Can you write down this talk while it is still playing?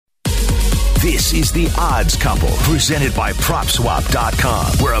This is The Odds Couple, presented by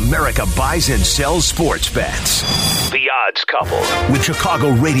PropSwap.com, where America buys and sells sports bets. The Odds Couple, with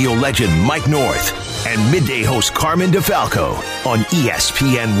Chicago radio legend Mike North and midday host Carmen DeFalco on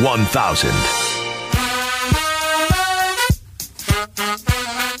ESPN 1000.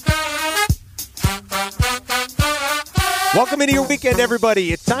 Welcome into your weekend,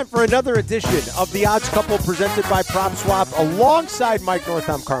 everybody. It's time for another edition of The Odds Couple presented by PropSwap. Alongside Mike North,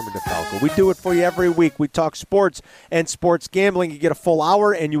 I'm Carmen DeFalco. We do it for you every week. We talk sports and sports gambling. You get a full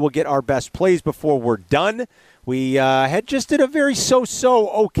hour, and you will get our best plays before we're done. We had just did a very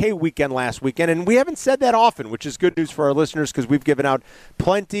okay weekend last weekend, and we haven't said that often, which is good news for our listeners because we've given out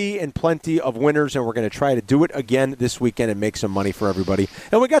plenty of winners, and we're going to try to do it again this weekend and make some money for everybody.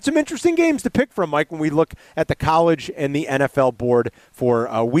 And we got some interesting games to pick from, Mike, when we look at the college and the NFL board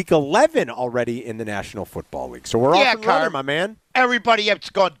for Week 11 already in the National Football League. So we're off and running, my man. Everybody, it's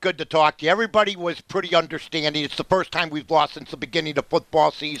good to talk to you. Everybody was pretty understanding. It's the first time we've lost since the beginning of football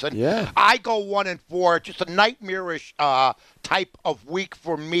season. Yeah. I go 1-4. Just a nightmarish type of week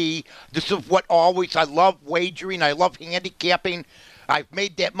for me. This is what always, I love wagering. I love handicapping. I've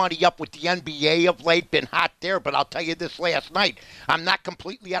made that money up with the NBA of late. Been hot there, but I'll tell you this last night. I'm not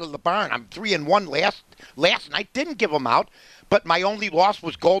completely out of the barn. I'm 3-1 last night. Didn't give them out. But my only loss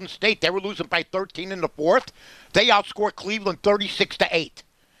was Golden State. They were losing by 13 in the fourth. They outscored Cleveland 36-8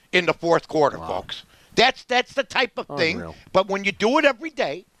 in the fourth quarter, folks. That's the type of thing. Unreal. But when you do it every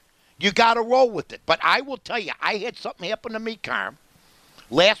day, you got to roll with it. But I will tell you, I had something happen to me, Carm,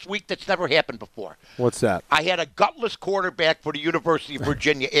 last week that's never happened before. What's that? I had a gutless quarterback for the University of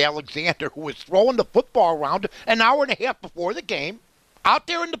Virginia, Alexander, who was throwing the football around an hour and a half before the game out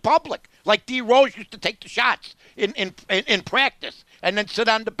there in the public, like D. Rose used to take the shots in practice and then sit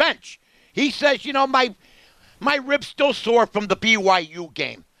on the bench. He says, my rib's still sore from the BYU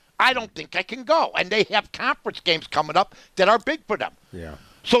game. I don't think I can go. And they have conference games coming up that are big for them. Yeah.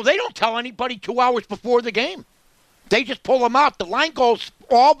 So they don't tell anybody 2 hours before the game. They just pull them out. The line goes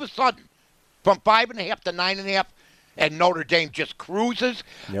all of a sudden from 5.5 to 9.5, and Notre Dame just cruises.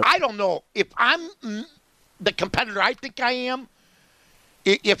 Yep. I don't know if I'm the competitor I think I am.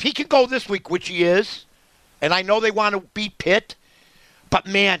 If he can go this week, which he is, and I know they want to beat Pitt, but,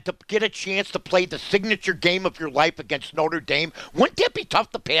 man, to get a chance to play the signature game of your life against Notre Dame, wouldn't that be tough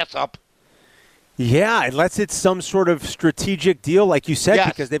to pass up? Yeah, unless it's some sort of strategic deal, like you said, Yes.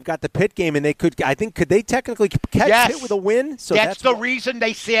 because they've got the Pitt game, and could they technically catch Pitt with a win? So that's the reason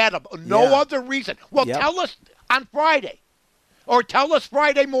they sat him. No other reason. Well, tell us on Friday, or tell us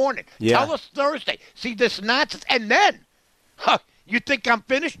Friday morning. Tell us Thursday. See this nonsense, and then, you think I'm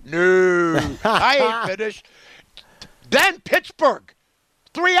finished? No, I ain't finished. Then Pittsburgh,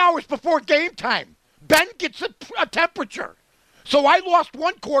 3 hours before game time. Ben gets a temperature. So I lost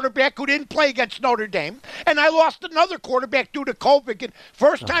one quarterback who didn't play against Notre Dame, and I lost another quarterback due to COVID. And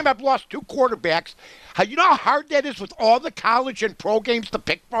first time I've lost two quarterbacks. You know how hard that is with all the college and pro games to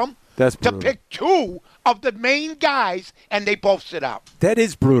pick from? That's to brutal. pick two of the main guys, and they both sit out. That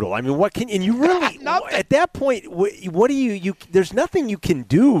is brutal. I mean, what can and you really Nothing. at that point? What do you? There's nothing you can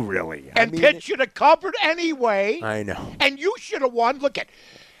do really. And Pitt should have covered anyway. I know. And you should have won. Look at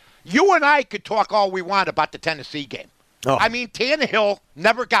you and I could talk all we want about the Tennessee game. Oh. I mean, Tannehill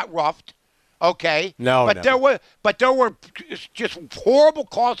never got roughed. Okay. No, but never. there were just horrible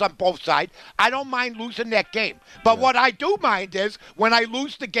calls on both sides. I don't mind losing that game, but what I do mind is when I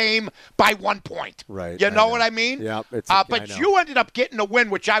lose the game by 1 point. Right. You know what I mean? Yeah. But you ended up getting a win,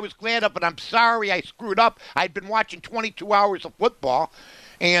 which I was glad of. But I'm sorry I screwed up. I'd been watching 22 hours of football,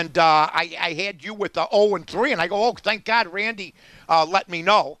 and I had you with the 0-3, and I go, oh, thank God, Randy let me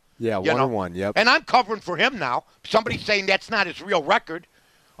know. Yeah, 1-1. Yep. And I'm covering for him now. Somebody's saying that's not his real record.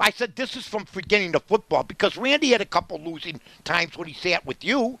 I said this is from beginning of football because Randy had a couple losing times when he sat with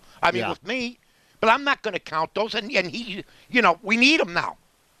you. With me. But I'm not going to count those. And he, we need him now.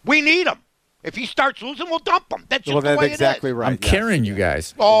 We need him. If he starts losing, we'll dump him. That's just the way exactly it is. right. I'm carrying you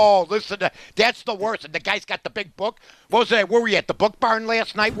guys. Oh, listen, that's the worst. And the guy's got the big book. What was that? Where were you at the book barn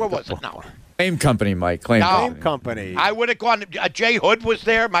last night? Where was it now? Claim company, Mike. Claim company. I would have gone. Jay Hood was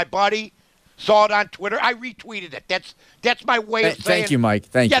there, my buddy. Saw it on Twitter. I retweeted it. That's my way of saying. Thank you, Mike.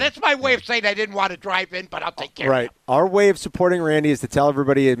 Thank you. Yeah, that's my way of saying I didn't want to drive in, but I'll take care of it. Right. Our way of supporting Randy is to tell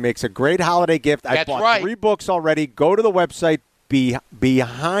everybody it makes a great holiday gift. I bought 3 books already. Go to the website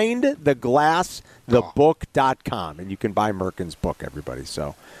behindtheglassthebook.com, and you can buy Merkin's book, everybody.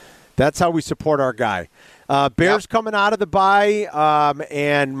 So that's how we support our guy. Bears coming out of the bye,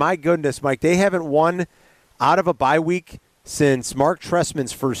 and my goodness, Mike, they haven't won out of a bye week since Mark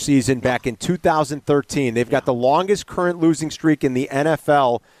Trestman's first season back in 2013. They've got the longest current losing streak in the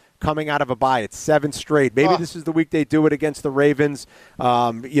NFL coming out of a bye. It's 7 straight. Maybe this is the week they do it against the Ravens.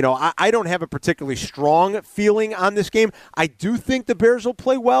 I don't have a particularly strong feeling on this game. I do think the Bears will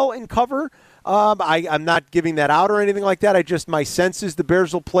play well and cover. I'm not giving that out or anything like that. My sense is the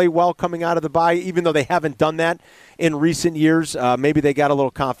Bears will play well coming out of the bye, even though they haven't done that in recent years. Maybe they got a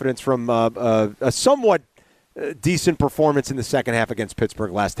little confidence from a somewhat decent performance in the second half against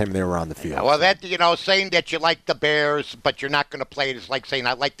Pittsburgh last time they were on the field. Yeah, well, that saying that you like the Bears, but you're not going to play it is like saying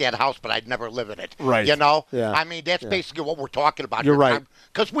I like that house, but I'd never live in it. Right. Yeah. I mean, that's basically what we're talking about. You're right.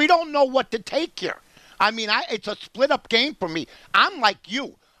 Because we don't know what to take here. I mean, it's a split-up game for me. I'm like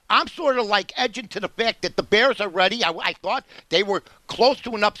you. I'm sort of like edging to the fact that the Bears are ready. I thought they were close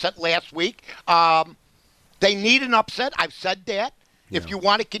to an upset last week. They need an upset. I've said that. Yeah. If you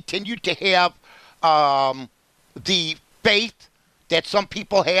want to continue to have the faith that some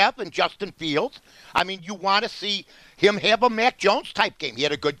people have in Justin Fields, I mean, you want to see him have a Mac Jones type game. He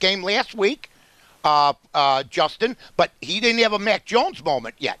had a good game last week, Justin, but he didn't have a Mac Jones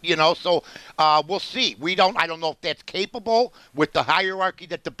moment yet, so we'll see. I don't know if that's capable with the hierarchy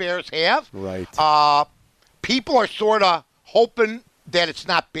that the Bears have. Right. People are sort of hoping that it's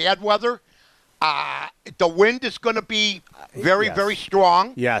not bad weather. The wind is going to be very, very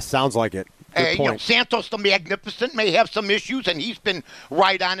strong. Yeah, sounds like it. Santos the Magnificent may have some issues, and he's been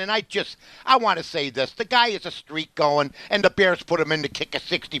right on. And I want to say this. The guy is a streak going, and the Bears put him in to kick a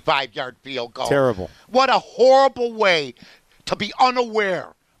 65-yard field goal. Terrible. What a horrible way to be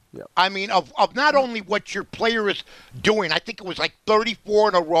unaware. Yep. I mean, of not only what your player is doing. I think it was like 34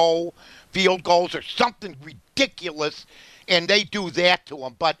 in a row field goals or something ridiculous, and they do that to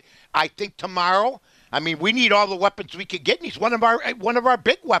him. But I think tomorrow, I mean, we need all the weapons we can get, and he's one of our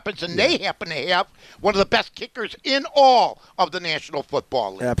big weapons, and they happen to have one of the best kickers in all of the National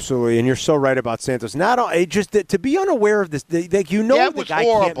Football League. Absolutely, and you're so right about Santos. Not only just to be unaware of this, the guy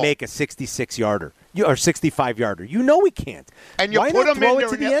can't make a 66-yarder or 65-yarder. You know he can't. And you Why put not him throw in it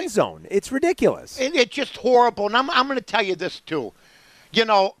to the end zone? It's ridiculous. It's just horrible, and I'm going to tell you this too.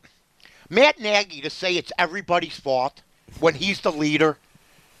 Matt Nagy, to say it's everybody's fault when he's the leader.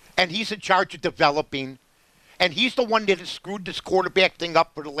 And he's in charge of developing. And he's the one that has screwed this quarterback thing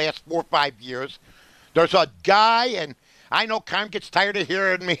up for the last 4 or 5 years. There's a guy, and I know Carm gets tired of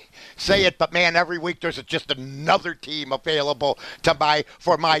hearing me say it, but, man, every week there's just another team available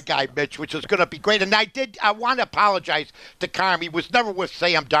for my guy, Mitch, which is going to be great. And I want to apologize to Carm. He was never with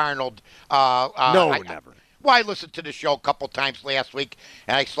Sam Darnold. Never. Well, I listened to the show a couple times last week,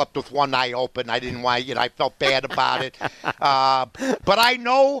 and I slept with one eye open. I didn't want, I felt bad about it. But I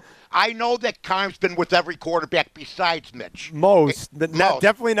know that Carm's been with every quarterback besides Mitch. Most.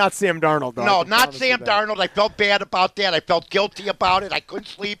 Definitely not Sam Darnold, though. No, not Sam Darnold. I felt bad about that. I felt guilty about it. I couldn't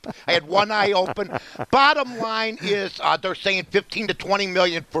sleep. I had one eye open. Bottom line is they're saying $15 to $20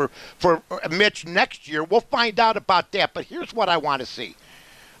 million for Mitch next year. We'll find out about that. But here's what I want to see.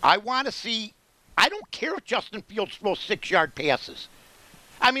 I don't care if Justin Fields throws 6-yard passes.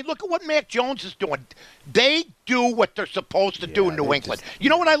 I mean, look at what Mac Jones is doing. They do what they're supposed to do in New England. You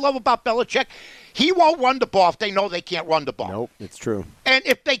know what I love about Belichick? He won't run the ball if they know they can't run the ball. Nope, it's true. And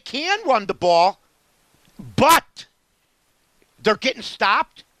if they can run the ball, but they're getting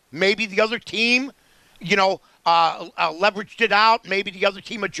stopped, maybe the other team, leveraged it out, maybe the other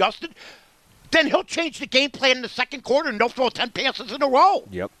team adjusted, then he'll change the game plan in the second quarter and they'll throw 10 passes in a row.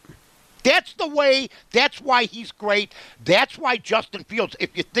 Yep. That's the way. That's why he's great. That's why Justin Fields,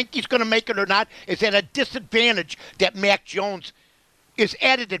 if you think he's going to make it or not, is at a disadvantage that Mac Jones is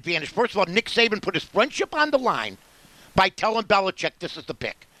at an advantage. First of all, Nick Saban put his friendship on the line by telling Belichick this is the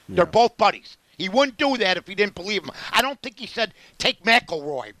pick. Yeah. They're both buddies. He wouldn't do that if he didn't believe him. I don't think he said take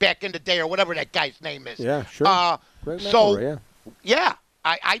McElroy back in the day or whatever that guy's name is. Yeah, sure. I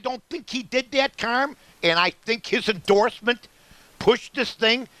don't think he did that, Carm, and I think his endorsement pushed this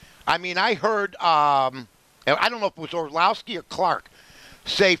thing. I mean, I heard, I don't know if it was Orlowski or Clark,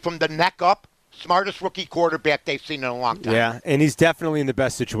 say from the neck up, smartest rookie quarterback they've seen in a long time. Yeah, and he's definitely in the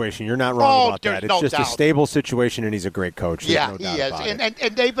best situation. You're not wrong about that. It's just a stable situation, and he's a great coach. Yeah, he is.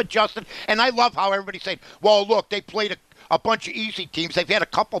 And they've adjusted. And I love how everybody's saying, well, look, they played a bunch of easy teams. They've had a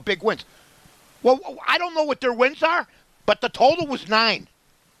couple big wins. Well, I don't know what their wins are, but the total was 9.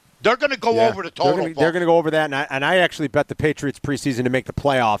 They're going to go over the total. They're going to go over that, and I actually bet the Patriots preseason to make the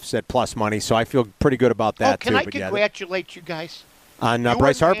playoffs at plus money, so I feel pretty good about that, too. Can I congratulate you guys? On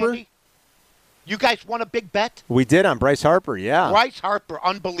Bryce Harper? Andy, you guys won a big bet? We did on Bryce Harper, yeah. Bryce Harper,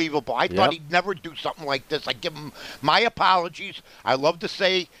 unbelievable. I thought he'd never do something like this. I give him my apologies. I love to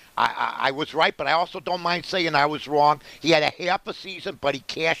say I was right, but I also don't mind saying I was wrong. He had a half a season, but he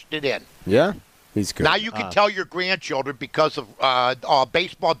cashed it in. Yeah. He's good. Now you can tell your grandchildren, because of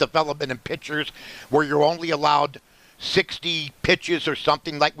baseball development and pitchers, where you're only allowed 60 pitches or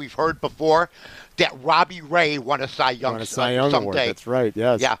something like we've heard before, that Robbie Ray won a Cy Young someday. Award. That's right,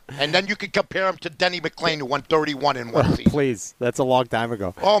 yes. Yeah, and then you can compare him to Denny McClain, who won 31 in one season. Please, that's a long time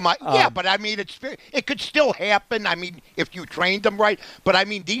ago. Oh, my. Yeah, but, I mean, it could still happen, I mean, if you trained them right. But, I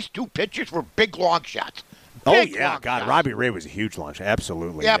mean, these two pitchers were big long shots. Big long shots. Robbie Ray was a huge long shot.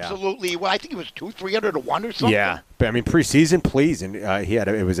 Absolutely. Yeah, absolutely. Well, I think it was 300 to 1 or something. Yeah, but I mean preseason, please, and it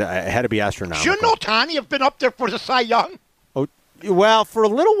had to be astronomical. Shouldn't Ohtani have been up there for the Cy Young? Oh, well, for a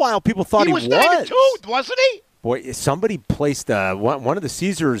little while, people thought he was. He was 92, wasn't he? Boy, somebody placed one of the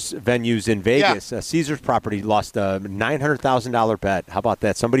Caesars venues in Vegas. Caesars property lost a $900,000 bet. How about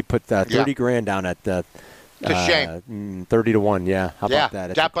that? Somebody put $30,000 down at the. It's a shame. 30 to 1, yeah. How about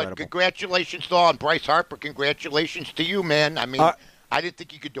that? But congratulations to all, and Bryce Harper, congratulations to you, man. I mean, I didn't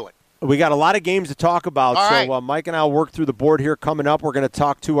think you could do it. We got a lot of games to talk about, right. Mike and I will work through the board here coming up. We're going to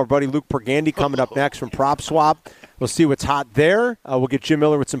talk to our buddy Luke Pergande coming up next from PropSwap. We'll see what's hot there. We'll get Jim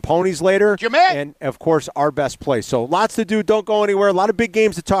Miller with some ponies later. And, of course, our best play. So lots to do. Don't go anywhere. A lot of big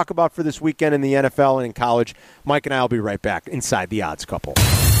games to talk about for this weekend in the NFL and in college. Mike and I will be right back inside the Odds Couple.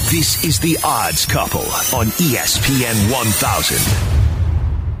 This is the Odds Couple on ESPN 1000.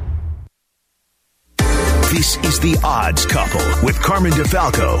 This is the Odds Couple with Carmen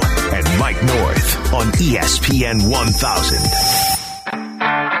DeFalco and Mike North on ESPN 1000.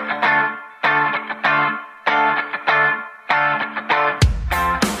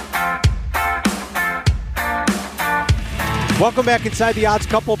 Welcome back inside the Odds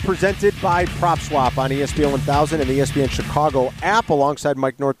Couple, presented by PropSwap on ESPN 1000 and the ESPN Chicago app. Alongside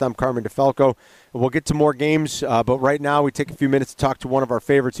Mike North, I'm Carmen DeFalco. We'll get to more games, but right now we take a few minutes to talk to one of our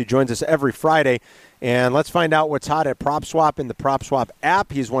favorites. He joins us every Friday, and let's find out what's hot at PropSwap in the PropSwap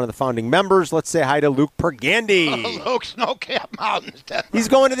app. He's one of the founding members. Let's say hi to Luke Pergande. Luke, Snowcap Mountains, Denver. He's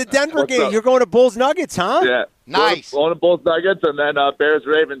going to the Denver game. Up? You're going to Bulls Nuggets, huh? Yeah. Nice. Going to Bulls Nuggets, and then Bears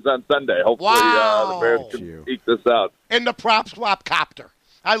Ravens on Sunday. Hopefully the Bears can eke this out. In the PropSwap copter.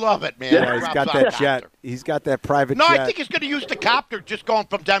 I love it, man. Yeah, he's got that jet. He's got that private jet. No, I think he's going to use the copter just going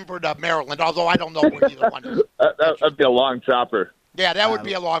from Denver to Maryland, although I don't know where either one is. That'd be a long chopper. Yeah, that would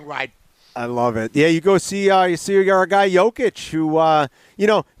be a long ride. I love it. Yeah, you go see our guy Jokic, who,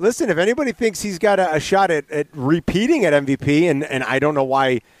 listen, if anybody thinks he's got a shot at repeating at MVP, and I don't know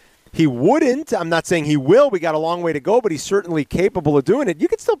why he wouldn't. I'm not saying he will. We got a long way to go, but he's certainly capable of doing it. You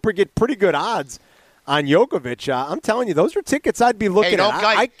can still get pretty good odds on Jokovic. I'm telling you, those are tickets I'd be looking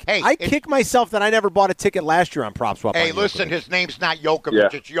at. I kick myself that I never bought a ticket last year on PropSwap. Hey, listen, his name's not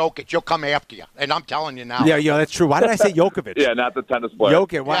Jokovic. It's Jokic. He'll come after you, and I'm telling you now. Yeah, that's true. Why did I say Jokovic? Yeah, not the tennis player.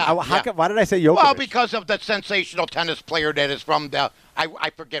 Jokic. Why did I say Jokovic? Well, because of the sensational tennis player that is from I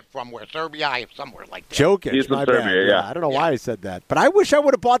forget from where, Serbia, somewhere like that. Jokic. He's from Serbia, yeah. I don't know why I said that. But I wish I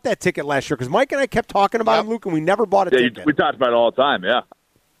would have bought that ticket last year, because Mike and I kept talking about him, Luke, and we never bought a ticket. We talked about it all the time, yeah.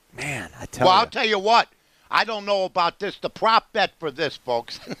 Man, I'll tell you what. I don't know about this. The prop bet for this,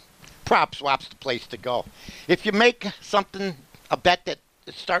 folks, PropSwap's the place to go. If you make a bet that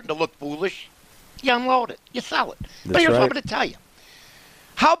is starting to look foolish, you unload it. You sell it. But here's what I'm going to tell you.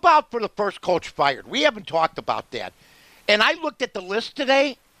 How about for the first coach fired? We haven't talked about that. And I looked at the list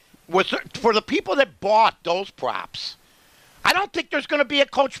today. For the people that bought those props, I don't think there's going to be a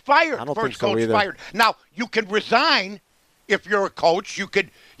coach fired. I don't first think so coach either. Fired. Now, you can resign. If you're a coach, you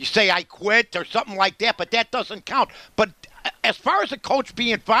say I quit or something like that, but that doesn't count. But as far as a coach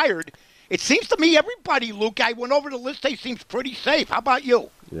being fired, it seems to me everybody, Luke, I went over the list, they seems pretty safe. How about you?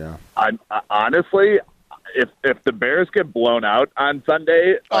 Yeah. Honestly, if the Bears get blown out on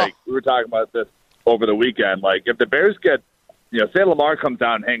Sunday, like we were talking about this over the weekend, like if the Bears get, say Lamar comes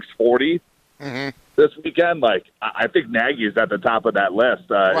down and hangs 40 this weekend, like I think Nagy's at the top of that list.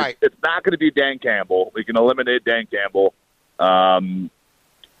 Right. It's not going to be Dan Campbell. We can eliminate Dan Campbell. And,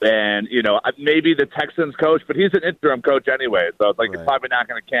 maybe the Texans coach, but he's an interim coach anyway, so it's like it's probably not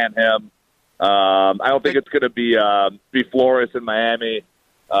going to can him. I don't think it's going to be Flores in Miami.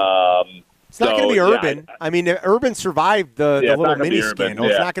 It's not going to be Urban. Urban survived the little mini scandal.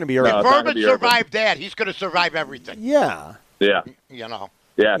 It's not going to be Urban. If Urban survived that, he's going to survive everything. Yeah. Yeah.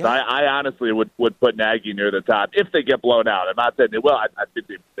 Yeah, so I honestly would put Nagy near the top if they get blown out. I'm not saying they will. I think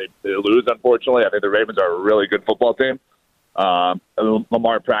they lose, unfortunately. I think the Ravens are a really good football team.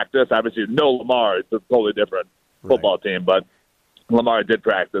 Lamar practice. Obviously, no Lamar. It's a totally different football team. But Lamar did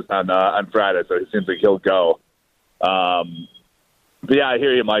practice on Friday, so he seems like he'll go. But yeah, I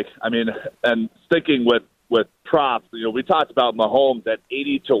hear you, Mike. And sticking with props, we talked about Mahomes at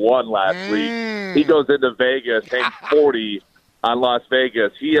 80 to 1 last week. He goes into Vegas, hangs 40, on Las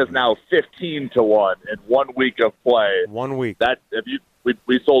Vegas. He is now 15-1 in 1 week of play. 1 week.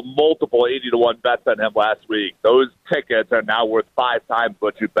 We sold multiple 80-1 bets on him last week. Those tickets are now worth 5 times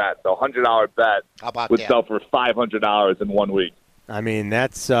what you bet. So a $100 bet would sell for $500 in 1 week. I mean,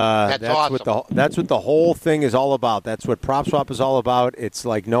 that's awesome. That's what the whole thing is all about. That's what PropSwap is all about. It's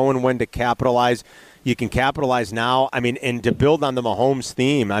like knowing when to capitalize. You can capitalize now. I mean, and to build on the Mahomes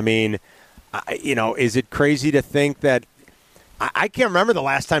theme. I mean, is it crazy to think that? I can't remember the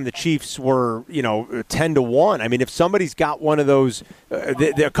last time the Chiefs were, 10-1. I mean, if somebody's got one of those,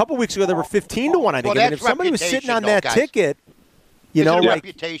 a couple weeks ago they were 15-1. I think. Well, if somebody was sitting on that ticket,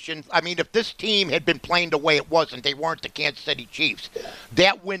 reputation. I mean, if this team had been playing the way it was and they weren't the Kansas City Chiefs,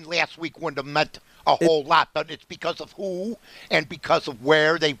 that win last week wouldn't have meant a whole lot. But it's because of who and because of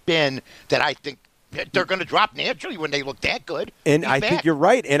where they've been that I think they're going to drop naturally when they look that good. And I think you're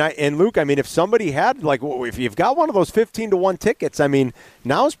right. And Luke, I mean, if somebody had, if you've got one of those 15-1 tickets, I mean,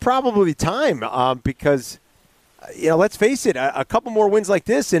 now's probably time because, let's face it, a couple more wins like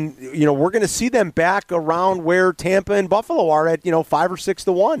this, and, we're going to see them back around where Tampa and Buffalo are at, 5 or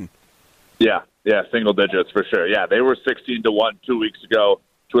 6-1. Yeah, single digits for sure. Yeah, they were 16-1 2 weeks ago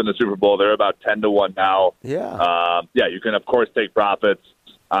to win the Super Bowl. They're about 10-1 now. Yeah. You can, of course, take profits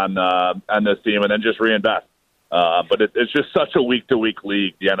on this team and then just reinvest. But it's just such a week-to-week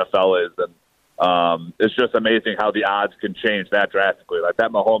league, the NFL is. And it's just amazing how the odds can change that drastically. Like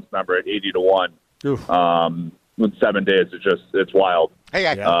that Mahomes number at 80-1 in 7 days, it's wild. Hey,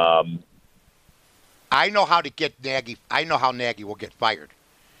 I know how to get Nagy. I know how Nagy will get fired.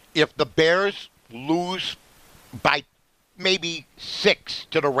 If the Bears lose by maybe 6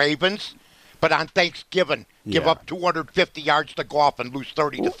 to the Ravens, but on Thanksgiving, give up 250 yards to golf and lose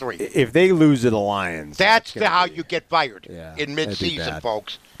 30-3. If they lose to the Lions, that's how you get fired in midseason,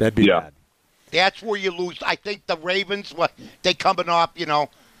 folks. That'd be bad. That's where you lose. I think the Ravens, they coming off,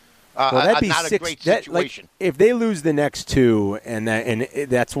 that'd be not a great situation. If they lose the next 2, and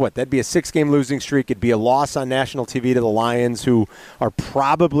that's what? That'd be a 6-game losing streak. It'd be a loss on national TV to the Lions, who are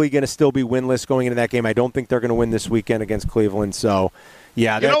probably going to still be winless going into that game. I don't think they're going to win this weekend against Cleveland, so...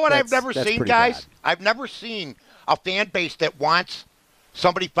 Yeah, you know what I've never seen, guys? Bad. I've never seen a fan base that wants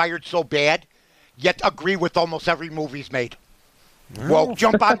somebody fired so bad, yet agree with almost every move he's made. Well,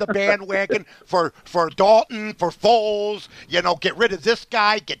 jump on the bandwagon for Dalton, for Foles. Get rid of this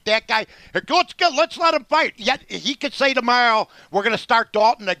guy, get that guy. Let's let him fight. Yet he could say tomorrow we're going to start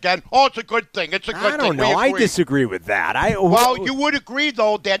Dalton again. Oh, it's a good thing. It's a good thing. I don't know. I disagree with that. You would agree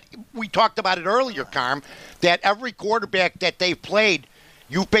though that we talked about it earlier, Carm, that every quarterback that they've played,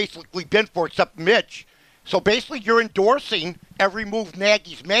 you've basically been for, except Mitch. So basically you're endorsing every move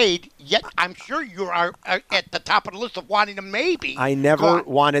Nagy's made, yet I'm sure you are at the top of the list of wanting them maybe. I never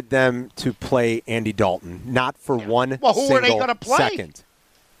wanted them to play Andy Dalton, not for one who are they gonna play? Second.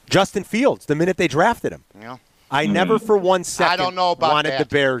 Justin Fields, the minute they drafted him. Yeah. I never for 1 second wanted the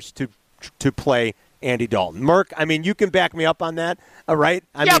Bears to play Andy Dalton. Merck, I mean, you can back me up on that, all right?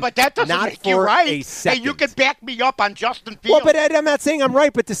 But that doesn't make you right. Hey, you can back me up on Justin Fields. Well, but I'm not saying I'm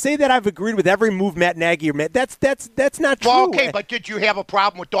right, but to say that I've agreed with every move Matt Nagy made, that's not true. Well, okay, but did you have a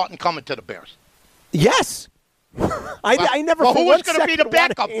problem with Dalton coming to the Bears? Yes. I never. Well, who was going to be the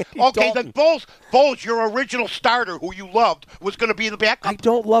backup? Okay, then Foles, your original starter, who you loved, was going to be the backup. I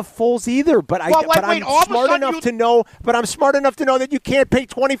don't love Foles either, but I'm smart enough to know. But I'm smart enough to know that you can't pay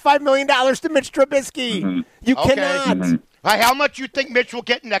 $25 million to Mitch Trubisky. Mm-hmm. You cannot. Mm-hmm. How much you think Mitch will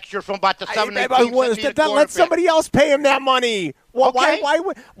get next year from about the 7-8 Let somebody else pay him that money. Well,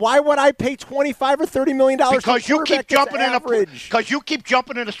 why would I pay $25 or $30 million? Because you keep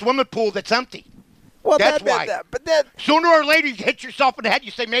jumping in a swimming pool that's empty. Well, that's why. But sooner or later, you hit yourself in the head.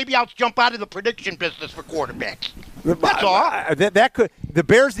 You say, maybe I'll jump out of the prediction business for quarterbacks. That's all. The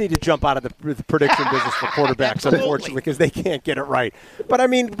Bears need to jump out of the prediction business for quarterbacks, unfortunately, because they can't get it right. But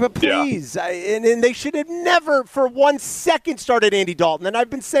please, and they should have never for 1 second started Andy Dalton. And I've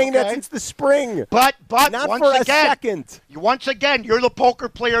been saying that since the spring. But not once for again, a second. Once again, you're the poker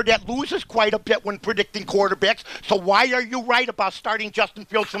player that loses quite a bit when predicting quarterbacks. So why are you right about starting Justin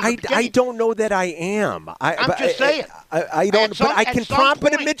Fields from the beginning? I don't know that I am. I'm just saying. I don't. But I can prompt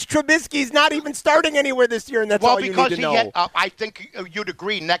it. Mitch Trubisky's not even starting anywhere this year, and that's all you need to know. I think you'd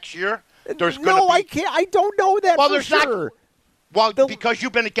agree next year there's going to be... No, I can't. I don't know that for sure. Because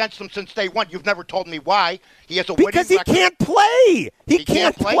you've been against him since day one. You've never told me why. He has a because winning record. He can't play. He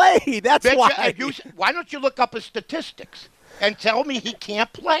can't play. That's why. Why don't you look up his statistics and tell me he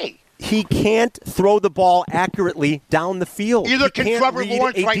can't play? He can't throw the ball accurately down the field. Either can Trevor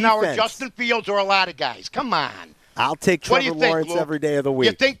Lawrence right now or Justin Fields or a lot of guys. Come on. I'll take Trevor Lawrence Luke? every day of the week.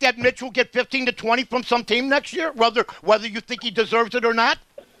 You think that Mitch will get 15 to 20 from some team next year, whether you think he deserves it or not?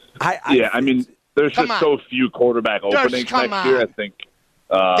 I mean, there's just so few quarterback openings next year, I think.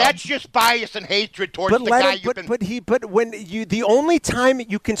 That's just bias and hatred towards the guy you've been. But when the only time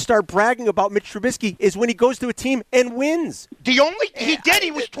you can start bragging about Mitch Trubisky is when he goes to a team and wins. He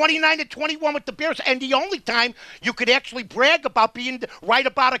was 29-21 with the Bears, and the only time you could actually brag about being right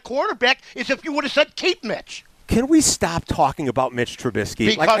about a quarterback is if you would have said keep Mitch. Can we stop talking about Mitch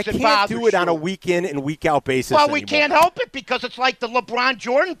Trubisky? Because I can't do it on a week in and week out basis. Well, we can't help it because it's like the LeBron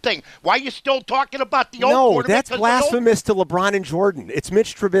Jordan thing. Why are you still talking about the old quarterback? No, that's blasphemous to LeBron and Jordan. It's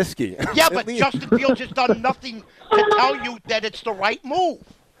Mitch Trubisky. Yeah, but Justin Fields has done nothing to tell you that it's the right move.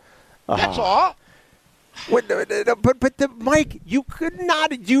 That's all. But Mike, you could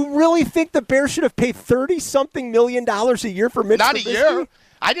not. Do you really think the Bears should have paid $30-something million a year for Mitch Trubisky? Not a year.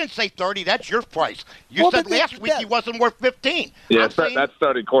 I didn't say 30. That's your price. You said last week he wasn't worth 15. Yeah, that's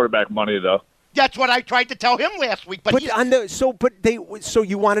starting quarterback money, though. That's what I tried to tell him last week. So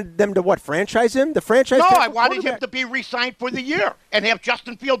you wanted them to what? Franchise him? The franchise? No, I wanted him to be re-signed for the year and have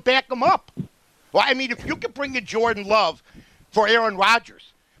Justin Fields back him up. Well, I mean, if you could bring in Jordan Love for Aaron Rodgers.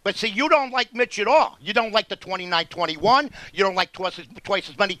 But, see, you don't like Mitch at all. You don't like the 29-21. You don't like twice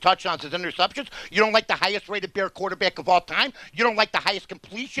as many touchdowns as interceptions. You don't like the highest-rated Bear quarterback of all time. You don't like the highest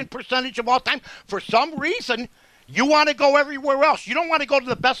completion percentage of all time. For some reason, you want to go everywhere else. You don't want to go to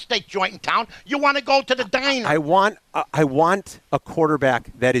the best steak joint in town. You want to go to the diner. I want a quarterback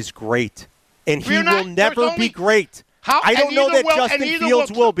that is great, and he will never be great. I don't know that Justin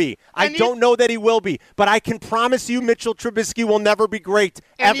Fields will be. I don't know that he will be. But I can promise you Mitchell Trubisky will never be great,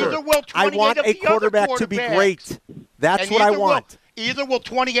 ever. I want a quarterback to be great. That's what I want. Either will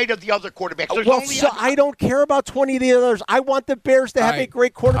 28 of the other quarterbacks. I don't care about 20 of the others. I want the Bears to have a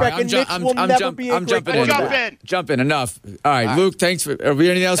great quarterback, and Mitch will never be a great quarterback. Jump in. Enough. All right, Luke, thanks. Are we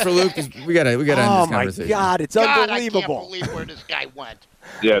anything else for Luke? We got to end this conversation. Oh, my God. It's unbelievable. I can't believe where this guy went.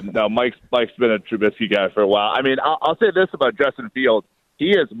 Yeah, no, Mike's been a Trubisky guy for a while. I mean, I'll say this about Justin Fields.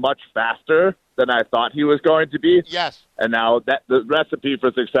 He is much faster than I thought he was going to be. Yes. And now the recipe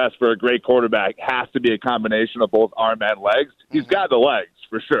for success for a great quarterback has to be a combination of both arm and legs. He's got the legs,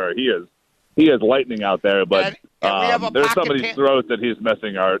 for sure. He is lightning out there, but there's some of these throws that he's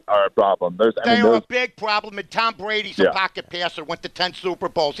missing are a problem. They're a big problem, and Tom Brady's a pocket passer, went to 10 Super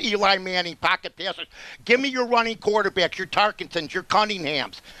Bowls. Eli Manning, pocket passers. Give me your running quarterbacks, your Tarkentons, your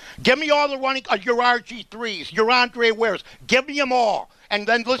Cunninghams. Give me all the running, your RG3s, your Andre Wares. Give me them all. And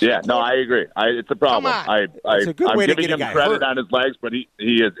then listen. Yeah, no, I agree. It's a problem. I'm giving him credit on his legs, but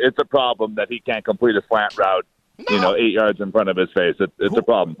it's a problem that he can't complete a slant route. No. 8 yards in front of his face. It's a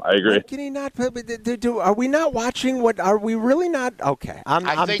problem. I agree. Can he not? Are we not watching? Are we really not? Okay, I'm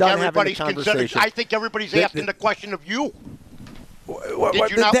done having a conversation. I think everybody's asking the question of you.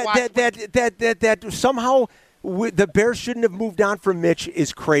 Did you not watch? That somehow the Bears shouldn't have moved on from Mitch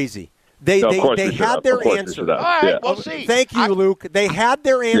is crazy. They had their answer. All right, we'll see. Thank you, Luke. They had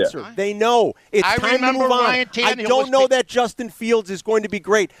their answer. Yeah. They know it's time to move on. I don't know that Justin Fields is going to be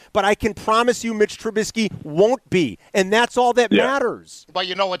great, but I can promise you Mitch Trubisky won't be, and that's all that matters. But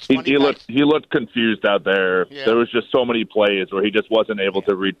you know what's funny? He looked confused out there. Yeah. There was just so many plays where he just wasn't able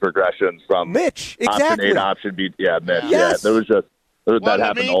to read progressions from Mitch. Option A to option B. Yeah, Mitch. Yes. Yeah, there was just that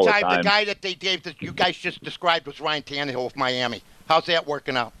happened all the time. In the meantime, the guy that they gave that you guys just described was Ryan Tannehill of Miami. How's that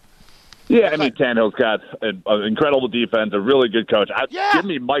working out? Yeah, I mean, Tannehill's got an incredible defense, a really good coach. Give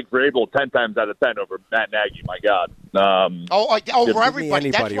me Mike Vrabel 10 times out of 10 over Matt Nagy, my God. Over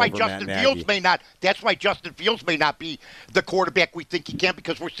everybody. That's why Justin Fields may not. That's why Justin Fields may not be the quarterback we think he can,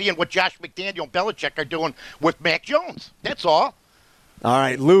 because we're seeing what Josh McDaniel and Belichick are doing with Mac Jones. That's all. All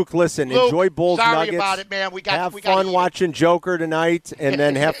right, Luke, listen, enjoy Bulls Nuggets. Sorry about it, man. Have fun watching Joker tonight, and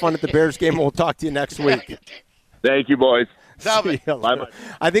then have fun at the Bears game. We'll talk to you next week. Thank you, boys.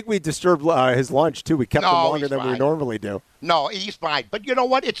 I think we disturbed his lunch, too. We kept him longer than we normally do. No, he's fine. But you know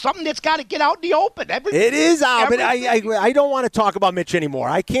what? It's something that's got to get out in the open. It is out, but I don't want to talk about Mitch anymore.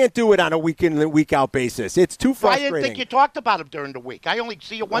 I can't do it on a week-in and week-out basis. It's too frustrating. I didn't think you talked about him during the week. I only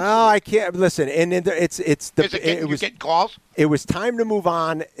see you once. No, I can't. Listen, and you getting calls? It was time to move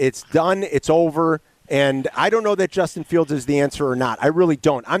on. It's done. It's over. And I don't know that Justin Fields is the answer or not. I really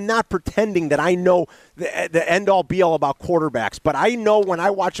don't. I'm not pretending that I know the end-all, be-all about quarterbacks. But I know when I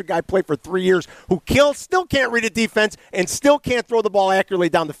watch a guy play for 3 years who still can't read a defense and still can't throw the ball accurately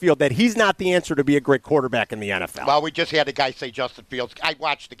down the field, that he's not the answer to be a great quarterback in the NFL. Well, we just had a guy say Justin Fields. I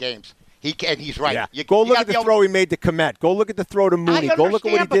watched the games. He's right. Yeah. Go look at the throw he made to Kmet. Go look at the throw to Mooney. Go look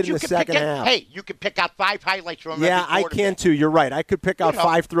at what he did in the second half. Hey, you can pick out 5 highlights from him. Yeah, I can too. You're right. I could pick out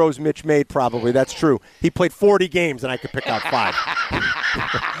 5 throws Mitch made probably. That's true. He played 40 games, and I could pick out 5.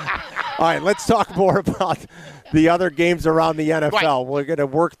 All right, let's talk more about the other games around the NFL. Right. We're going to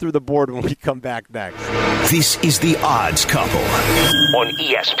work through the board when we come back next. This is The Odds Couple on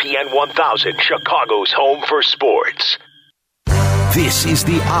ESPN 1000, Chicago's home for sports. This is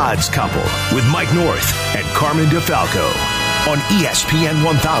The Odds Couple with Mike North and Carmen DeFalco on ESPN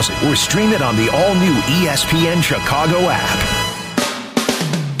 1000 or stream it on the all-new ESPN Chicago app.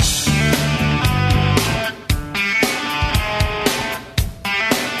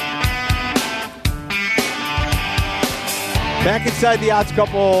 Back inside the Odds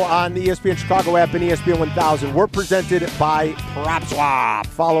Couple on the ESPN Chicago app and ESPN 1000. We're presented by PropSwap.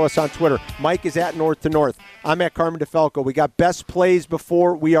 Follow us on Twitter. Mike is at North to North. I'm at Carmen DeFalco. We got best plays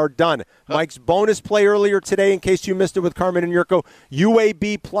before we are done. Mike's bonus play earlier today, in case you missed it with Carmen and Yurko,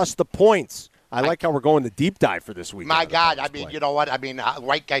 UAB plus the points. I like how we're going the deep dive for this week. My God, I mean, you know what? I mean,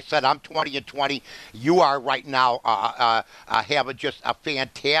 like I said, I'm 20-20. You are right now having just a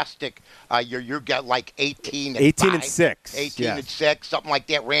fantastic. You get like 18 and 6. 18 and 6, something like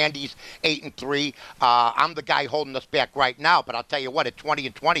that. Randy's 8-3. I'm the guy holding us back right now. But I'll tell you what, at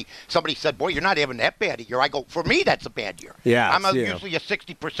 20-20, somebody said, "Boy, you're not having that bad a year." I go, for me, that's a bad year. Yeah, I'm usually a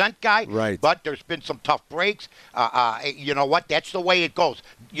 60% guy. Right. But there's been some tough breaks. You know what? That's the way it goes.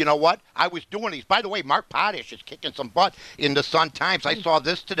 You know what? I was doing these. By the way, Mark Potash is kicking some butt in the Sun-Times. I saw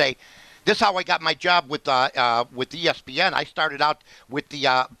this today. This is how I got my job with ESPN. I started out with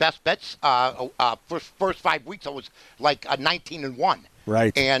the best bets. First 5 weeks, I was like 19-1.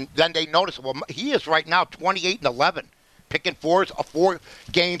 Right. And then they noticed, well, he is right now 28-11, picking 4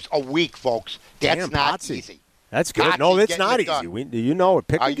 games a week, folks. That's not easy. That's good. No, it's not easy. You know it.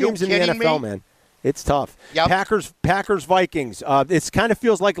 Picking games in the NFL, man. It's tough. Yep. Packers, Vikings. It kind of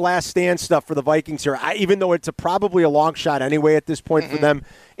feels like last stand stuff for the Vikings here, even though it's probably a long shot anyway at this point for them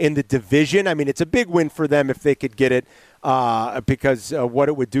in the division. I mean, it's a big win for them if they could get it because what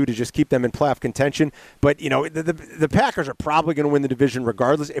it would do to just keep them in playoff contention. But, you know, the Packers are probably going to win the division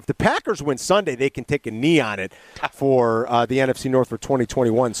regardless. If the Packers win Sunday, they can take a knee on it for the NFC North for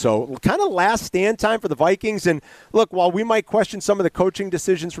 2021. So kind of last stand time for the Vikings. And, look, while we might question some of the coaching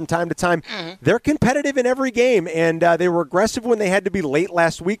decisions from time to time, they're competitive in every game. And they were aggressive when they had to be late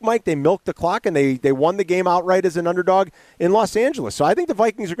last week, Mike. They milked the clock, and they won the game outright as an underdog in Los Angeles. So I think the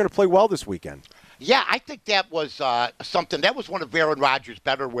Vikings are going to play well this weekend. Yeah, I think that was something. That was one of Aaron Rodgers'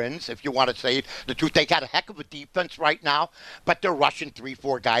 better wins, if you want to say the truth. They got a heck of a defense right now, but they're rushing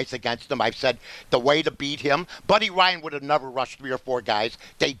 3-4 guys against them. I've said the way to beat him, Buddy Ryan would have never rushed 3 or 4 guys.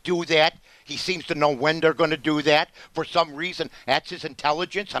 They do that. He seems to know when they're going to do that. For some reason, that's his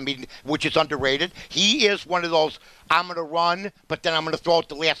intelligence, which is underrated. He is one of those, I'm going to run, but then I'm going to throw it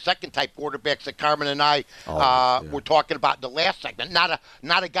the last second type quarterbacks that Carmen and I were talking about in the last segment.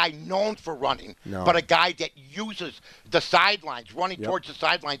 Not a guy known for running, but a guy that uses the sidelines, running towards the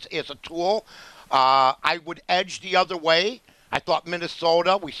sidelines as a tool. I would edge the other way. I thought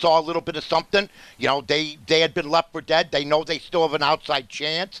Minnesota, we saw a little bit of something. You know, they had been left for dead. They know they still have an outside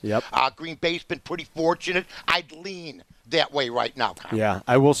chance. Yep. Green Bay's been pretty fortunate. I'd lean that way right now, Kyle. Yeah,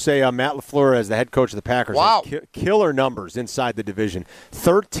 I will say Matt LaFleur as the head coach of the Packers has killer numbers inside the division.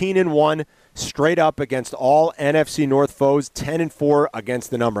 13-1 straight up against all NFC North foes, 10-4 against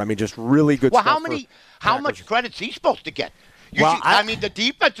the number. I mean, just really good stuff. Well, how much credit's he supposed to get? The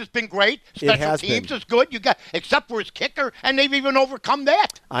defense has been great. Special teams is good. Except for his kicker, and they've even overcome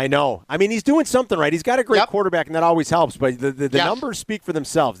that. I know. I mean, he's doing something right. He's got a great quarterback, and that always helps. But the numbers speak for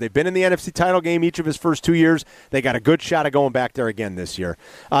themselves. They've been in the NFC title game each of his first 2 years. They got a good shot of going back there again this year.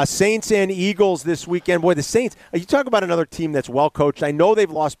 Saints and Eagles this weekend. Boy, the Saints, you talk about another team that's well-coached. I know they've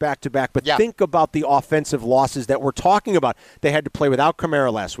lost back-to-back, but think about the offensive losses that we're talking about. They had to play without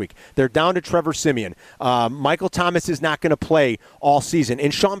Kamara last week. They're down to Trevor Siemian. Michael Thomas is not going to play all season.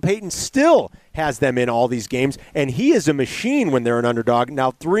 And Sean Payton still has them in all these games, and he is a machine when they're an underdog. Now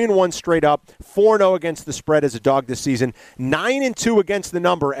 3-1 straight up, 4-0 against the spread as a dog this season, 9-2 against the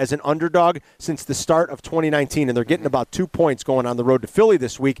number as an underdog since the start of 2019, and they're getting about 2 points going on the road to Philly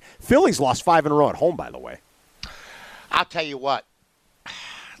this week. Philly's lost 5 in a row at home, by the way. I'll tell you what,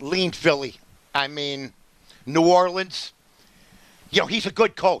 lean Philly. I mean, New Orleans, you know, he's a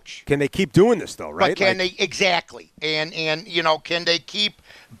good coach. Can they keep doing this, though, right? But can they? Exactly. And you know, can they keep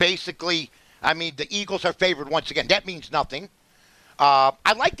basically, I mean, the Eagles are favored once again. That means nothing.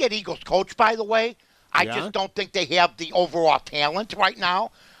 I like that Eagles coach, by the way. I just don't think they have the overall talent right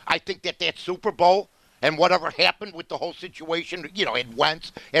now. I think that Super Bowl and whatever happened with the whole situation, in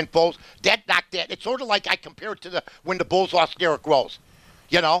Wentz and Foles, that knocked that. It's sort of like I compare it to when the Bulls lost Derrick Rose.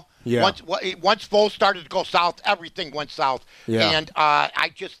 Yeah. Once Foles started to go south, everything went south. Yeah. And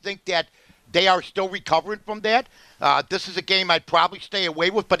I just think that they are still recovering from that. This is a game I'd probably stay away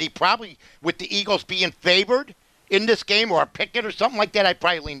with, but with the Eagles being favored in this game or a picket or something like that, I'd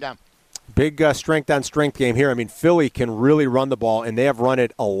probably lean down. Big strength-on-strength game here. I mean, Philly can really run the ball, and they have run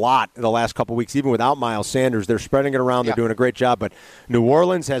it a lot in the last couple of weeks, even without Miles Sanders. They're spreading it around. They're doing a great job. But New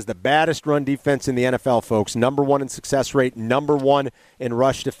Orleans has the baddest run defense in the NFL, folks. Number 1 in success rate, number 1 in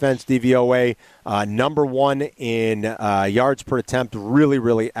rush defense, DVOA, number 1 in yards per attempt. Really,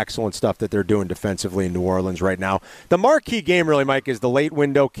 really excellent stuff that they're doing defensively in New Orleans right now. The marquee game, really, Mike, is the late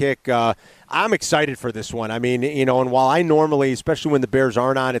window kick. I'm excited for this one. I mean, and while I normally, especially when the Bears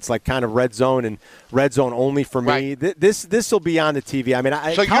aren't on, it's like kind of red zone and red zone only for me. Right. This will be on the TV. I mean,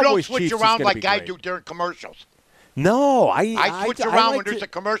 so Cowboys, you don't switch Chiefs around like I do during commercials. No, I switch around when there's a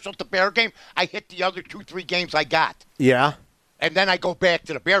commercial at the Bear game. I hit the other 2-3 games I got. Yeah, and then I go back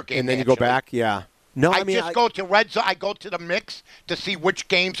to the Bear game. And then you go back, yeah. No, I mean, go to red zone. I go to the mix to see which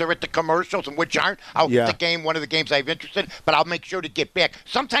games are at the commercials and which aren't. I'll hit one of the games I have interest in, but I'll make sure to get back.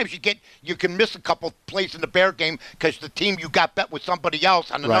 Sometimes you can miss a couple plays in the Bear game because the team you got bet with somebody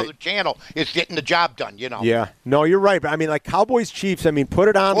else on another channel is getting the job done. Yeah, no, you're right. But I mean, like Cowboys Chiefs. I mean, put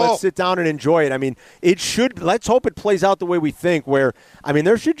it on. Let's sit down and enjoy it. I mean, it should. Let's hope it plays out the way we think. Where I mean,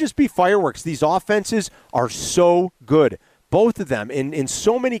 there should just be fireworks. These offenses are so good, both of them, in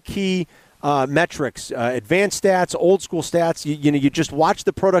so many key metrics, advanced stats, old school stats. You just watch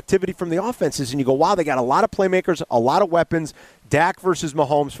the productivity from the offenses and you go, wow, they got a lot of playmakers, a lot of weapons. Dak versus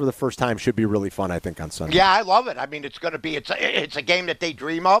Mahomes for the first time should be really fun, I think, on Sunday. Yeah, I love it. I mean, it's going to be it's a game that they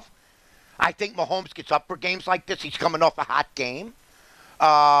dream of. I think Mahomes gets up for games like this. He's coming off a hot game.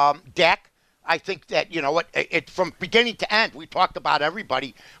 Dak, I think that, from beginning to end, we talked about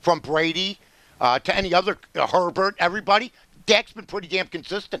everybody from Brady to any other Herbert, everybody. Dak's been pretty damn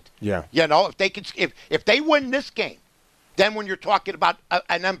consistent. Yeah. If they win this game, then when you're talking about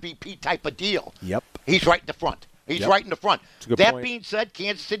an MVP type of deal, he's right in the front. He's right in the front. That being said,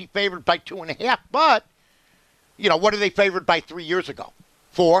 Kansas City favored by 2.5, but what are they favored by 3 years ago?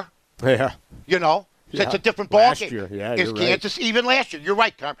 4? Yeah. So it's a different ball game. Last year, is Kansas right. Even last year? You're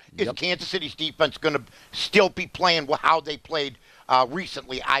right, Carm. Is Kansas City's defense going to still be playing how they played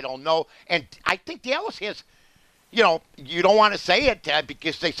recently? I don't know, and I think Dallas has. You don't want to say it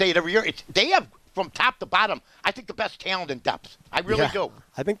because they say it every year. They have, from top to bottom, I think the best talent in depth. I really do.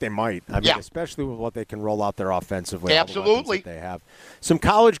 I think they might. I mean, especially with what they can roll out there offensively. Absolutely. They have. Some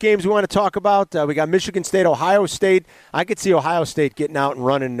college games we want to talk about. We got Michigan State, Ohio State. I could see Ohio State getting out and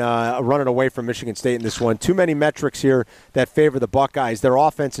running away from Michigan State in this one. Too many metrics here that favor the Buckeyes. Their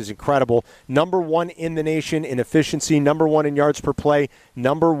offense is incredible. Number 1 in the nation in efficiency. Number 1 in yards per play.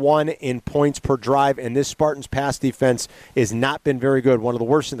 Number 1 in points per drive. And this Spartans pass defense has not been very good. One of the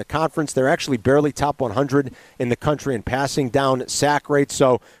worst in the conference. They're actually barely top 100 in the country in passing down sack rates.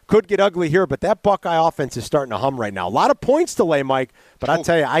 So could get ugly here, but that Buckeye offense is starting to hum right now. A lot of points to lay, Mike, but I'll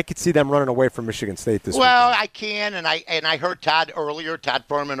tell you, I could see them running away from Michigan State this weekend. I can, and I heard Todd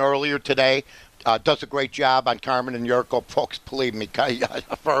Furman earlier today. Does a great job on Carmen and Yurko. Folks, believe me,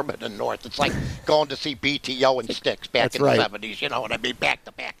 Furman and North. It's like going to see BTO and Styx back in the 70s, you know what I mean, back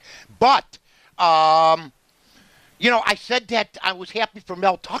to back. But, I said that I was happy for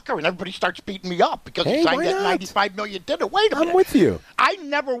Mel Tucker, and everybody starts beating me up because he signed that $95 million dinner. Wait a minute. I'm with you. I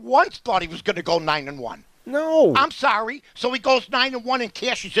never once thought he was going to go 9-1. No. I'm sorry. So he goes 9-1 and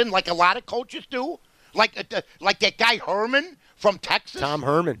cashes in like a lot of coaches do? Like that guy Herman from Texas? Tom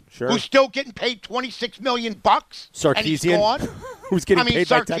Herman, sure. Who's still getting paid $26 million. Sarkisian. And he's gone. Who's getting paid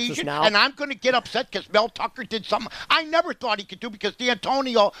by Texas now. And I'm going to get upset because Mel Tucker did something I never thought he could do because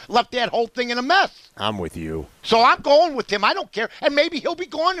D'Antonio left that whole thing in a mess. I'm with you. So I'm going with him. I don't care. And maybe he'll be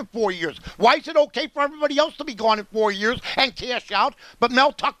gone in 4 years. Why is it okay for everybody else to be gone in 4 years and cash out? But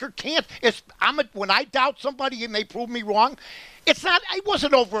Mel Tucker can't. When I doubt somebody and they prove me wrong, it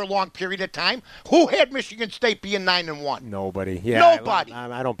wasn't over a long period of time. Who had Michigan State being 9-1? Nobody. Yeah, nobody.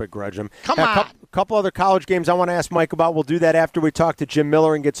 I don't begrudge them. Come on. A couple other college games I want to ask Mike about. We'll do that after we talk to Jim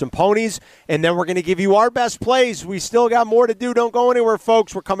Miller and get some ponies, and then we're going to give you our best plays. We still got more to do. Don't go anywhere,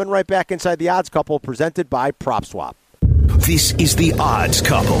 folks. We're coming right back inside the Odds Couple, presented by PropSwap. This is the Odds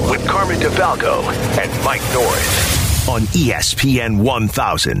Couple with Carmen DeFalco and Mike North on ESPN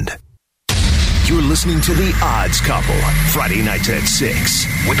 1000. You're listening to The Odds Couple, Friday nights at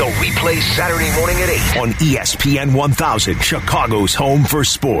 6, with a replay Saturday morning at 8 on ESPN 1000, Chicago's home for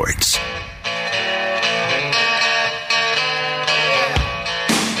sports.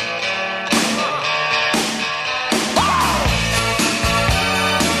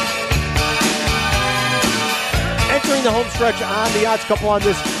 entering the home stretch on the Odds Couple on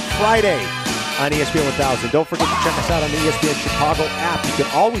this Friday on ESPN 1000. Don't forget to check us out on the ESPN Chicago app. You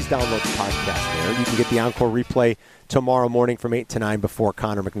can always download the podcast there. You can get the encore replay tomorrow morning from 8 to 9 before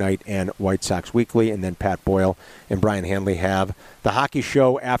Connor McKnight and White Sox Weekly, and then Pat Boyle and Brian Hanley have the hockey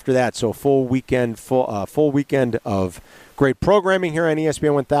show after that. So full weekend of great programming here on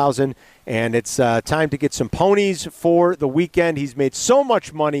ESPN 1000, and it's time to get some ponies for the weekend. He's made so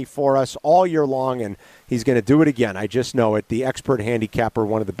much money for us all year long, and he's going to do it again. I just know it. The expert handicapper,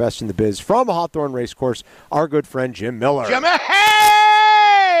 one of the best in the biz, from Hawthorne Racecourse, our good friend Jim Miller. Jimmy,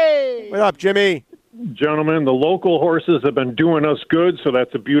 hey! What up, Jimmy? Gentlemen, the local horses have been doing us good, so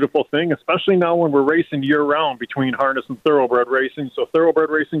that's a beautiful thing, especially now when we're racing year-round between harness and thoroughbred racing. So thoroughbred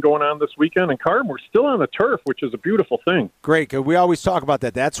racing going on this weekend, and Carm, we're still on the turf, which is a beautiful thing. Great. We always talk about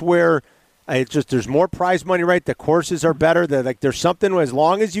that. That's where it's just there's more prize money, right? The courses are better. There's something, as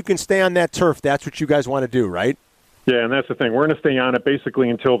long as you can stay on that turf, that's what you guys want to do, right? Yeah, and that's the thing. We're going to stay on it basically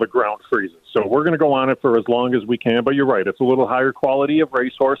until the ground freezes. So we're going to go on it for as long as we can, but you're right. It's a little higher quality of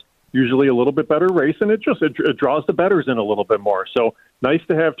racehorse. Usually a little bit better race, and it draws the bettors in a little bit more. So nice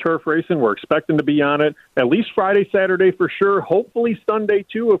to have turf racing. We're expecting to be on it at least Friday, Saturday for sure. Hopefully Sunday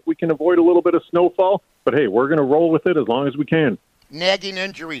too, if we can avoid a little bit of snowfall. But hey, we're going to roll with it as long as we can. Nagging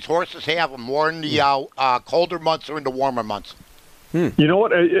injuries, horses have them more in the colder months or in the warmer months. You know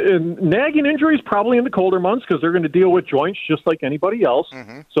what? Nagging injuries probably in the colder months because they're going to deal with joints just like anybody else.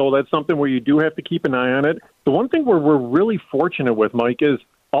 Mm-hmm. So that's something where you do have to keep an eye on it. The one thing where we're really fortunate with, Mike, is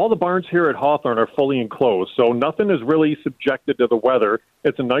all the barns here at Hawthorne are fully enclosed, so nothing is really subjected to the weather.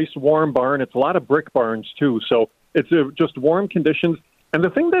 It's a nice warm barn. It's a lot of brick barns, too, so it's just warm conditions. And the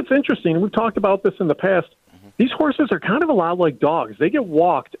thing that's interesting, and we've talked about this in the past, these horses are kind of a lot like dogs. They get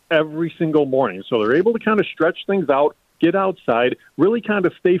walked every single morning, so they're able to kind of stretch things out, get outside, really kind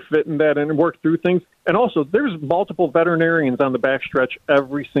of stay fit in that and work through things. And also, there's multiple veterinarians on the backstretch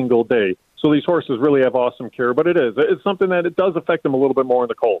every single day. So these horses really have awesome care, but it's something that it does affect them a little bit more in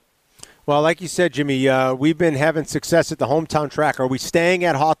the cold. Well, like you said, Jimmy, we've been having success at the hometown track. Are we staying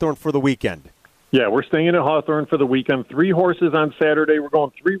at Hawthorne for the weekend? Yeah, we're staying at Hawthorne for the weekend. 3 horses on Saturday. We're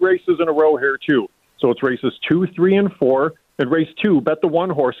going 3 races in a row here, too. So it's races 2, 3, and 4. And race 2, bet the 1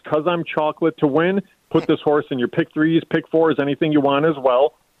 horse, 'Cause I'm Chocolate, to win. Put this horse in your pick 3s, pick 4s, anything you want as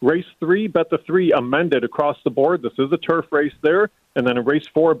well. Race 3, bet the 3, amended across the board. This is a turf race there. And then in race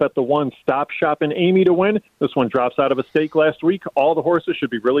 4, bet the 1, Stop Shopping Amy, to win. This one drops out of a stake last week. All the horses should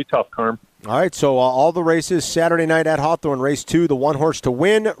be really tough, Carm. All right, so all the races Saturday night at Hawthorne. Race 2, the 1 horse to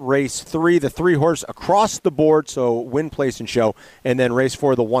win. Race 3, the 3 horse across the board, so win, place, and show. And then race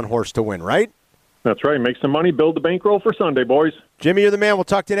 4, the 1 horse to win, right? That's right. Make some money, build the bankroll for Sunday, boys. Jimmy, you're the man. We'll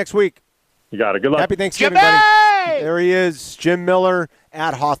talk to you next week. You got it. Good luck. Happy Thanksgiving, buddy. There he is, Jim Miller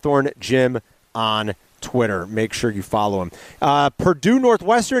at Hawthorne Jim on Twitter. Make sure you follow him. Purdue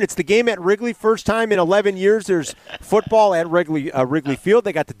Northwestern, it's the game at Wrigley. First time in 11 years there's football at Wrigley Field.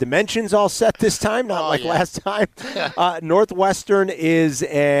 They got the dimensions all set this time, not last time. Northwestern is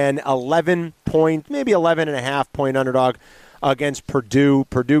an 11-point, maybe 11.5-point underdog against Purdue.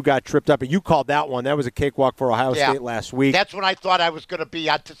 Purdue got tripped up, and you called that one. That was a cakewalk for Ohio State last week. That's when I thought I was going to be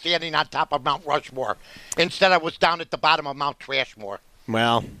standing on top of Mount Rushmore. Instead, I was down at the bottom of Mount Trashmore.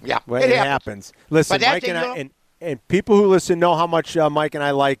 Well, yeah, it happens. Listen, Mike and I, and people who listen know how much Mike and I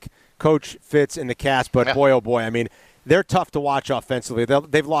like Coach Fitz and the cast, but boy, oh boy, I mean, they're tough to watch offensively.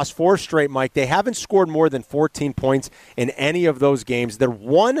 They've lost 4 straight, Mike. They haven't scored more than 14 points in any of those games. They're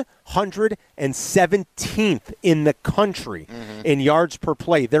 117th in the country in yards per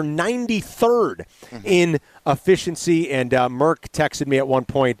play. They're 93rd in efficiency. And Merck texted me at one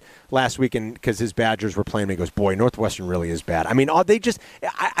point last weekend because his Badgers were playing. He goes, boy, Northwestern really is bad. I mean,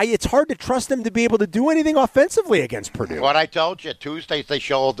 it's hard to trust them to be able to do anything offensively against Purdue. What I told you, Tuesdays they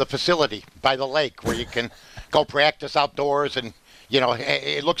show the facility by the lake where you can go practice outdoors, and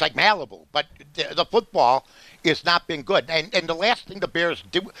it looks like Malibu. But the football has not been good. And the last thing the Bears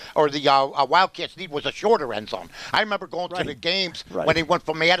do, or the Wildcats need, was a shorter end zone. I remember going to the games when they went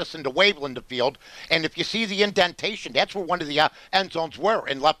from Madison to Waveland field, and if you see the indentation, that's where one of the end zones were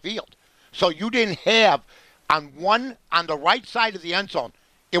in left field. So you didn't have on the right side of the end zone,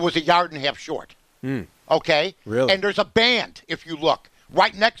 it was 1.5 yards short. Okay? Really? And there's a band, if you look,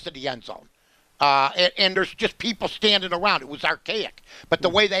 right next to the end zone. And there's just people standing around. It was archaic. But the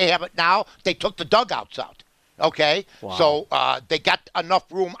way they have it now, they took the dugouts out. Okay? Wow. So they got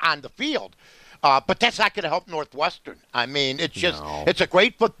enough room on the field. But that's not going to help Northwestern. I mean, it's just it's a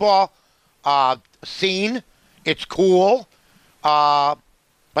great football scene. It's cool. But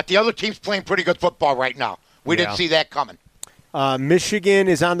the other team's playing pretty good football right now. We didn't see that coming. Michigan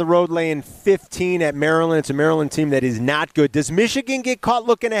is on the road laying 15 at Maryland. It's a Maryland team that is not good. Does Michigan get caught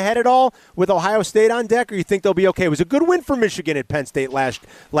looking ahead at all with Ohio State on deck, or you think they'll be okay? It was a good win for Michigan at Penn State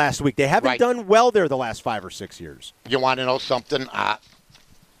last week. They haven't done well there the last 5 or 6 years. You want to know something?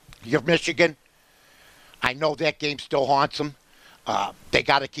 You're Michigan. I know that game still haunts them. They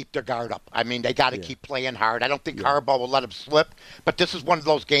got to keep their guard up. I mean, they got to keep playing hard. I don't think Harbaugh will let them slip, but this is one of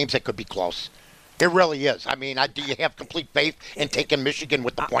those games that could be close. It really is. I mean, do you have complete faith in taking Michigan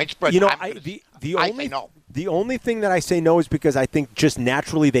with the point spread? I say no. The only thing that I say no is because I think just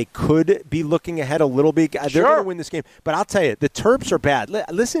naturally they could be looking ahead a little bit. They're going to win this game. But I'll tell you, the Terps are bad.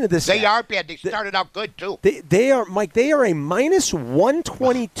 Listen to this. They are bad. They started out good, too. They are, Mike, they are a minus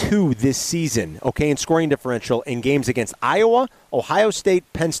 122 this season, in scoring differential in games against Iowa, Ohio State,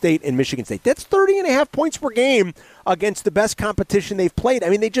 Penn State, and Michigan State. That's 30.5 points per game against the best competition they've played. I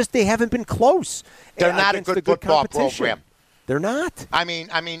mean, they haven't been close. They're not a good football program. They're not. I mean,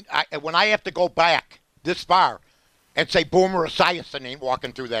 when I have to go back this far and say Boomer Esiason ain't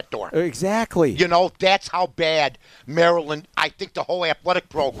walking through that door. Exactly. That's how bad Maryland, I think the whole athletic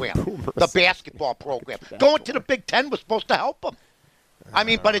program, the basketball program, going to the Big Ten was supposed to help them.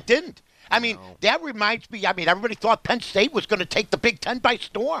 But it didn't. That reminds me, everybody thought Penn State was going to take the Big Ten by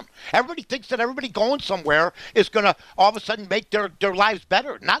storm. Everybody thinks that everybody going somewhere is going to all of a sudden make their lives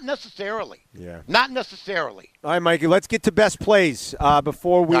better. Not necessarily. Yeah. Not necessarily. All right, Mikey, let's get to best plays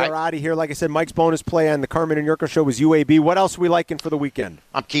before we are out of here. Like I said, Mike's bonus play on the Carmen and Yurko show was UAB. What else are we liking for the weekend?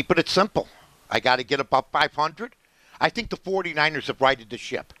 I'm keeping it simple. I got to get above 500. I think the 49ers have righted the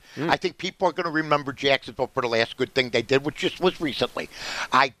ship. I think people are going to remember Jacksonville for the last good thing they did, which just was recently.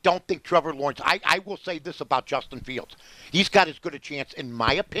 I don't think Trevor Lawrence – I will say this about Justin Fields. He's got as good a chance, in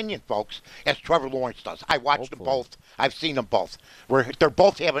my opinion, folks, as Trevor Lawrence does. I watched them both. I've seen them both. They're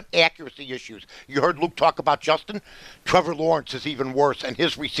both having accuracy issues. You heard Luke talk about Justin. Trevor Lawrence is even worse, and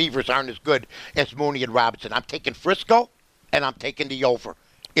his receivers aren't as good as Mooney and Robinson. I'm taking Frisco, and I'm taking the over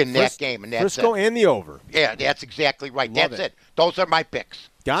in that game. And that's Frisco and the over. Yeah, that's exactly right. That's it. Those are my picks.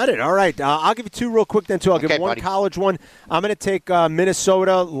 Got it. All right. I'll give you 2 real quick then, too. I'll give one college one. I'm going to take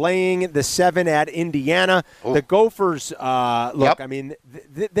Minnesota laying the 7 at Indiana. Ooh. The Gophers,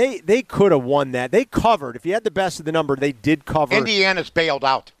 they could have won that. They covered. If you had the best of the number, they did cover. Indiana's bailed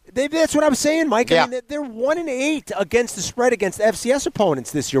out. That's what I'm saying, Mike. Yeah. They're 1-8 against the spread against FCS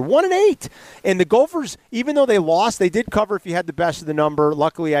opponents this year. 1-8. And the Gophers, even though they lost, they did cover if you had the best of the number.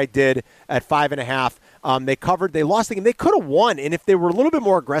 Luckily, I did at 5.5. They covered. They lost the game. They could have won, and if they were a little bit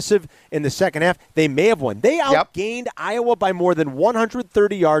more aggressive in the second half, they may have won. They outgained Iowa by more than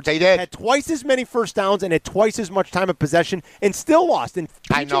 130 yards. They did. Had twice as many first downs and had twice as much time of possession, and still lost. And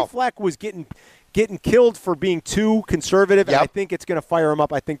P.J. Fleck was getting killed for being too conservative, and I think it's going to fire them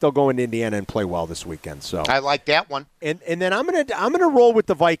up. I think they'll go into Indiana and play well this weekend. So I like that one. And then I'm gonna roll with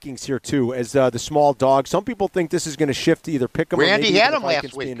the Vikings here too as the small dog. Some people think this is going to shift to either pick them or maybe had the them Vikings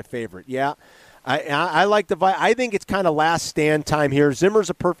last week. being a favorite. Yeah. I like the Vikings. I think it's kind of last stand time here.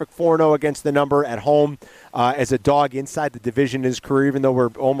 Zimmer's a perfect 4-0 against the number at home as a dog inside the division in his career, even though we're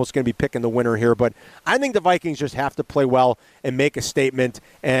almost going to be picking the winner here. But I think the Vikings just have to play well and make a statement,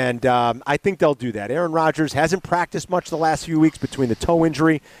 and I think they'll do that. Aaron Rodgers hasn't practiced much the last few weeks between the toe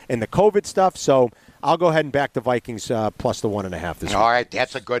injury and the COVID stuff, so I'll go ahead and back the Vikings plus the 1.5 this week. All right,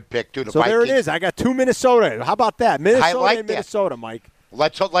 that's a good pick, too. So Vikings. There it is. I got 2 Minnesota. How about that? Minnesota, Mike.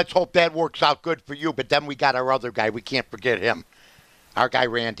 Let's hope that works out good for you. But then we got our other guy. We can't forget him. Our guy,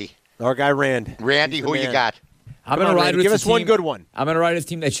 Randy. Randy, who you got? I'm going to ride with Give us one good one. I'm going to ride with a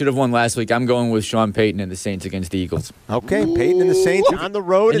team that should have won last week. I'm going with Sean Payton and the Saints against the Eagles. Okay, Payton and the Saints on the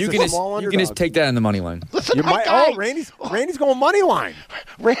road as a small underdog. You can just take that on the money line. Listen, Randy's going money line.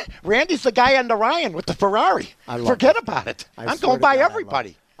 Randy's the guy on the Ryan with the Ferrari. Forget about it. I'm going by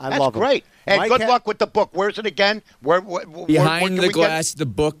everybody. That's great. And good luck with the book. Where's it again?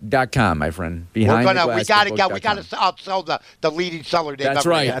 BehindTheGlassTheBook.com, my friend. We got to outsell the leading seller. That's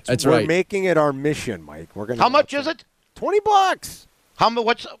right. We're making it our mission, Mike. How much is it? $20.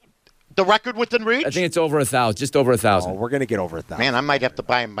 What's the record within reach? I think it's over 1,000. Just over 1,000. Oh, we're going to get over 1,000. Man, I might have to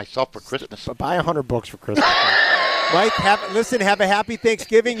buy them myself for Christmas. Buy 100 books for Christmas. Mike, have a happy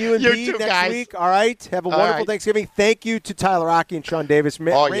Thanksgiving, you and me, next week. All right? Have a wonderful Thanksgiving. Thank you to Tyler Rocky and Sean Davis.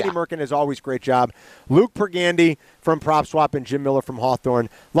 Randy Merkin, as always, great job. Luke Pergande from PropSwap and Jim Miller from Hawthorne.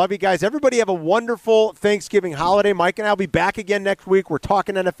 Love you guys. Everybody have a wonderful Thanksgiving holiday. Mike and I will be back again next week. We're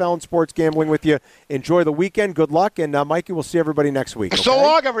talking NFL and sports gambling with you. Enjoy the weekend. Good luck. And, Mikey, we'll see everybody next week. Okay? So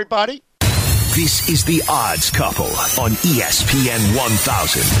long, everybody. This is The Odds Couple on ESPN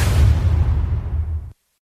 1000.